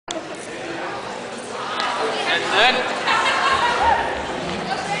And then...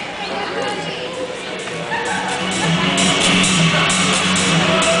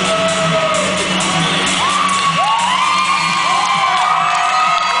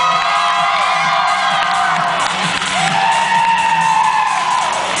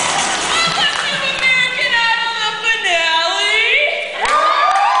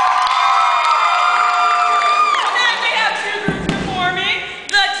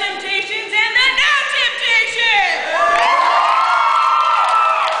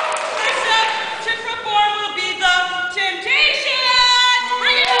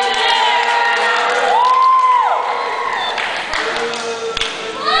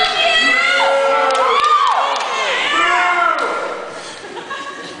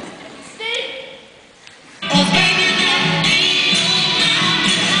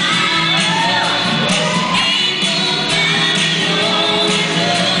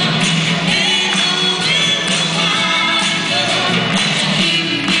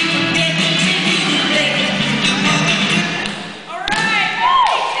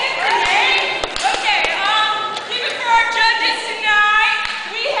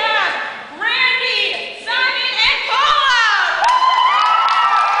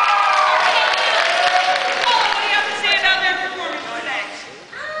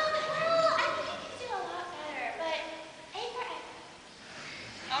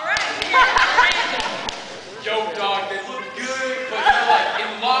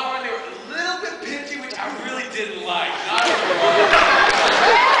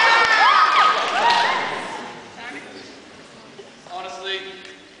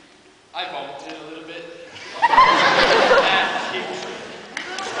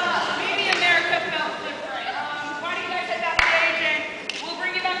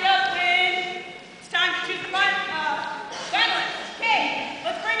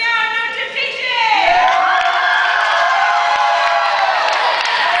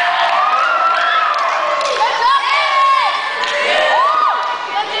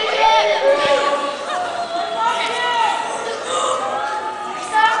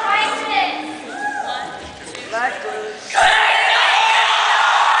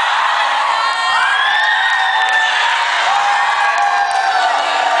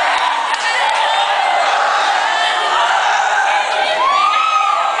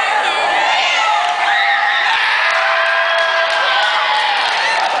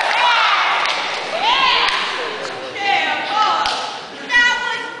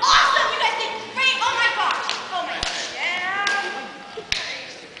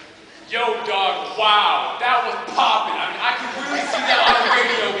 Wow, that was popping. I mean, I can really see that on the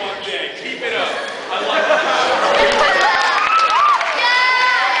radio one day. Keep it up. I like it.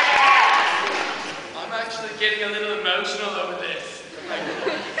 I'm actually getting a little emotional over this.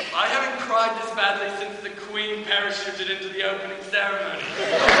 I haven't cried this badly since the Queen parachuted into the opening ceremony.